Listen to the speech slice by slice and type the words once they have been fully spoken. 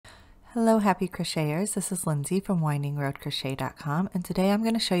Hello happy crocheters, this is Lindsay from windingroadcrochet.com, and today I'm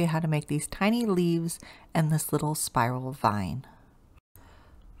going to show you how to make these tiny leaves and this little spiral vine.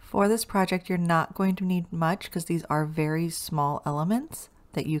 For this project you're not going to need much because these are very small elements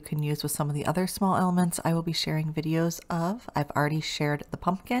that you can use with some of the other small elements I will be sharing videos of. I've already shared the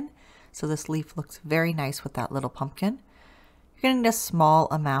pumpkin, so this leaf looks very nice with that little pumpkin. You're going to need a small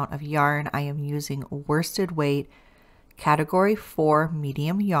amount of yarn. I am using worsted weight category 4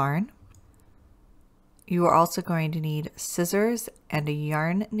 medium yarn. You are also going to need scissors and a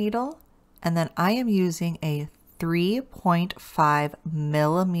yarn needle, and then I am using a 3.5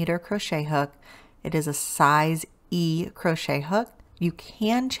 millimeter crochet hook. It is a size E crochet hook. You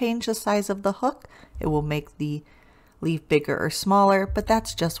can change the size of the hook. It will make the leaf bigger or smaller, but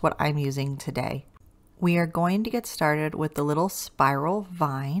that's just what I'm using today. We are going to get started with the little spiral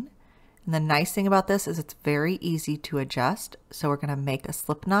vine. And the nice thing about this is it's very easy to adjust. So we're going to make a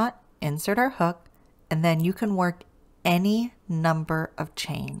slip knot, insert our hook, and then you can work any number of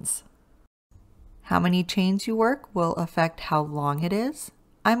chains. How many chains you work will affect how long it is.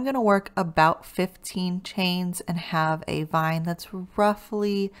 I'm going to work about 15 chains and have a vine that's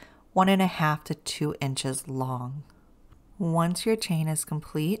roughly 1.5 to 2 inches long. Once your chain is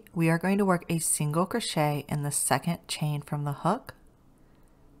complete, we are going to work a single crochet in the second chain from the hook,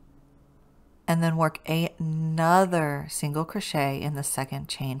 and then work another single crochet in the second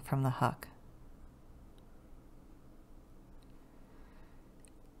chain from the hook.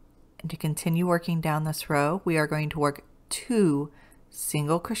 And to continue working down this row, we are going to work 2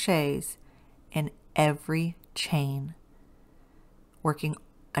 single crochets in every chain. Working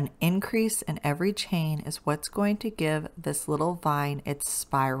an increase in every chain is what's going to give this little vine its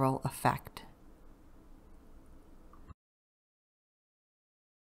spiral effect.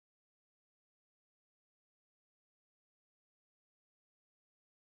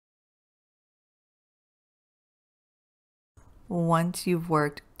 Once you've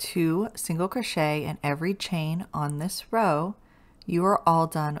worked 2 single crochet in every chain on this row, you are all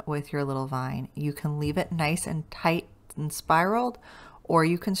done with your little vine. You can leave it nice and tight and spiraled, or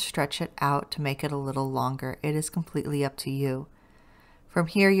you can stretch it out to make it a little longer. It is completely up to you. From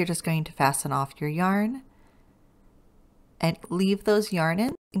here, you're just going to fasten off your yarn and leave those yarn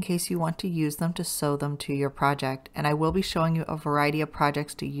in case you want to use them to sew them to your project. And I will be showing you a variety of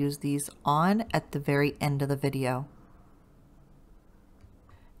projects to use these on at the very end of the video.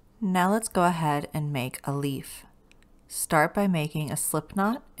 Now let's go ahead and make a leaf. Start by making a slip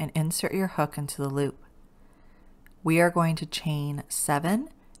knot and insert your hook into the loop. We are going to chain 7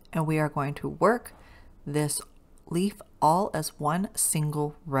 and we are going to work this leaf all as one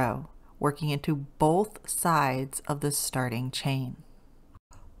single row, working into both sides of the starting chain.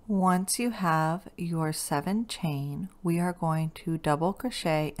 Once you have your 7 chain, we are going to double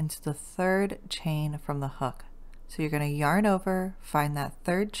crochet into the 3rd chain from the hook. So you're going to yarn over, find that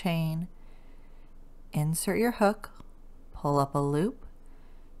 3rd chain, insert your hook, pull up a loop,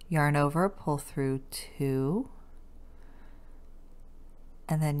 yarn over, pull through 2,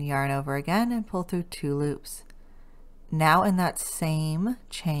 and then yarn over again and pull through 2 loops. Now in that same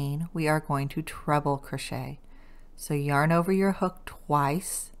chain, we are going to treble crochet. So yarn over your hook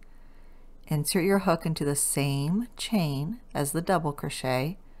twice, insert your hook into the same chain as the double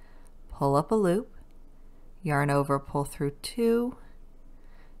crochet, pull up a loop, yarn over, pull through 2,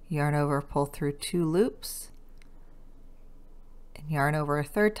 yarn over, pull through 2 loops, and yarn over a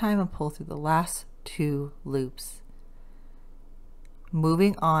 3rd time and pull through the last 2 loops.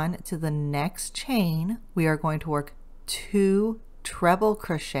 Moving on to the next chain, we are going to work 2 treble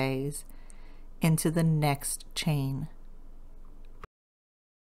crochets into the next chain.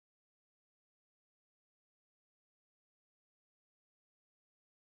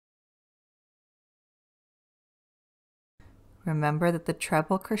 Remember that the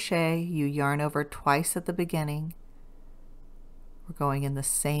treble crochet, you yarn over twice at the beginning. We're going in the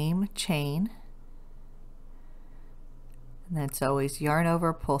same chain. And then it's always yarn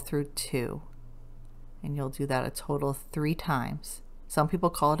over, pull through 2. And you'll do that a total of 3 times. Some people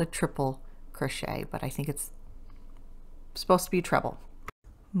call it a triple crochet, but I think it's supposed to be treble.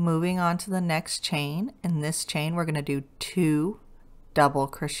 Moving on to the next chain. In this chain, we're going to do 2 double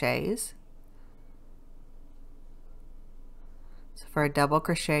crochets. So for a double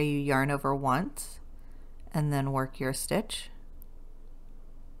crochet, you yarn over once and then work your stitch.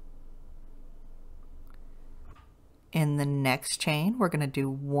 In the next chain, we're going to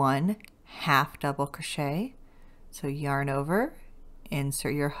do 1 half double crochet. So yarn over,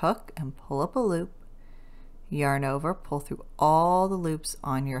 insert your hook and pull up a loop, yarn over, pull through all the loops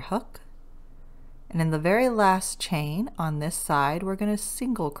on your hook, And in the very last chain on this side, we're going to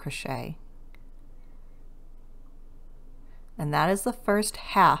single crochet. And that is the first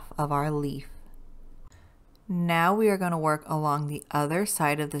half of our leaf. Now we are going to work along the other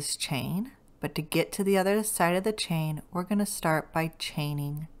side of this chain, but to get to the other side of the chain, we're going to start by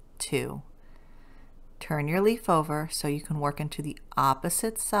chaining 2. Turn your leaf over so you can work into the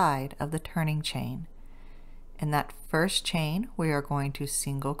opposite side of the turning chain. In that first chain, we are going to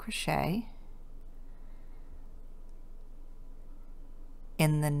single crochet.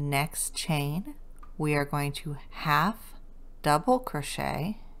 In the next chain, we are going to half double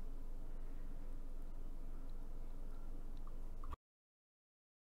crochet.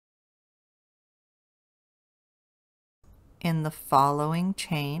 In the following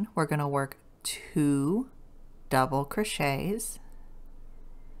chain, we're going to work 2 double crochets.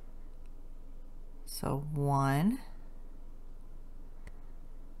 So 1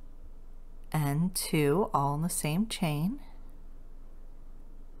 and 2 all in the same chain.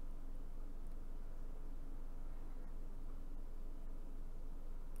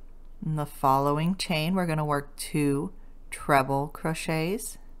 In the following chain, we're going to work 2 treble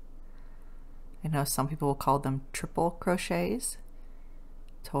crochets. I know some people will call them triple crochets.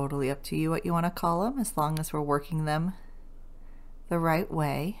 Totally up to you what you want to call them, as long as we're working them the right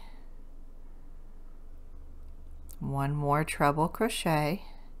way. 1 more treble crochet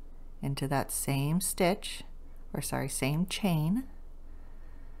into that same stitch, or sorry, same chain.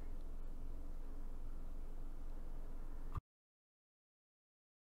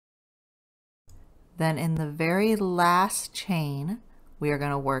 Then in the very last chain, we are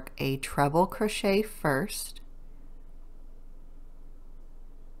going to work a treble crochet first.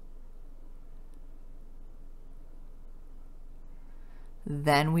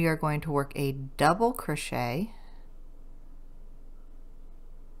 Then we are going to work a double crochet.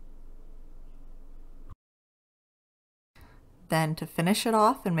 Then to finish it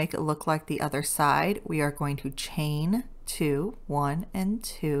off and make it look like the other side, we are going to chain 2, 1 and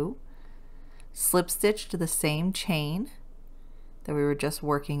 2, slip stitch to the same chain that we were just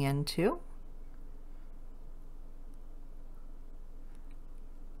working into.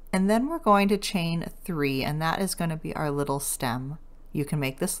 And then we're going to chain 3, and that is going to be our little stem. You can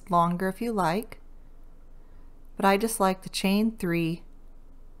make this longer if you like, but I just like to chain 3,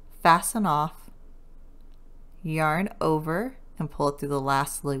 fasten off, yarn over, and pull it through the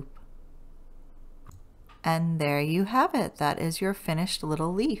last loop. And there you have it. That is your finished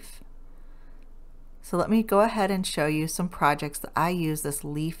little leaf. So let me go ahead and show you some projects that I use this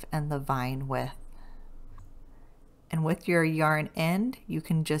leaf and the vine with. And with your yarn end, you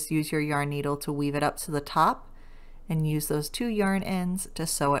can just use your yarn needle to weave it up to the top and use those 2 yarn ends to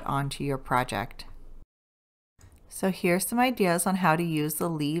sew it onto your project. So here's some ideas on how to use the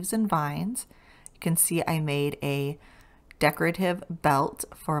leaves and vines. You can see I made a decorative belt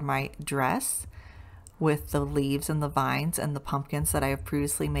for my dress with the leaves and the vines and the pumpkins that I have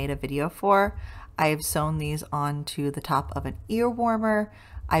previously made a video for. I have sewn these onto the top of an ear warmer.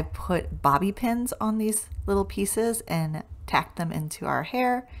 I put bobby pins on these little pieces and tacked them into our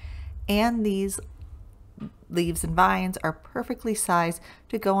hair. And these leaves and vines are perfectly sized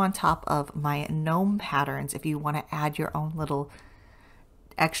to go on top of my gnome patterns. If you want to add your own little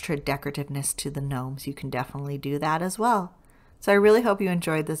extra decorativeness to the gnomes, you can definitely do that as well. So I really hope you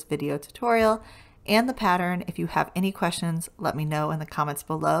enjoyed this video tutorial and the pattern. If you have any questions, let me know in the comments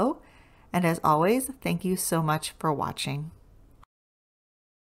below. And as always, thank you so much for watching.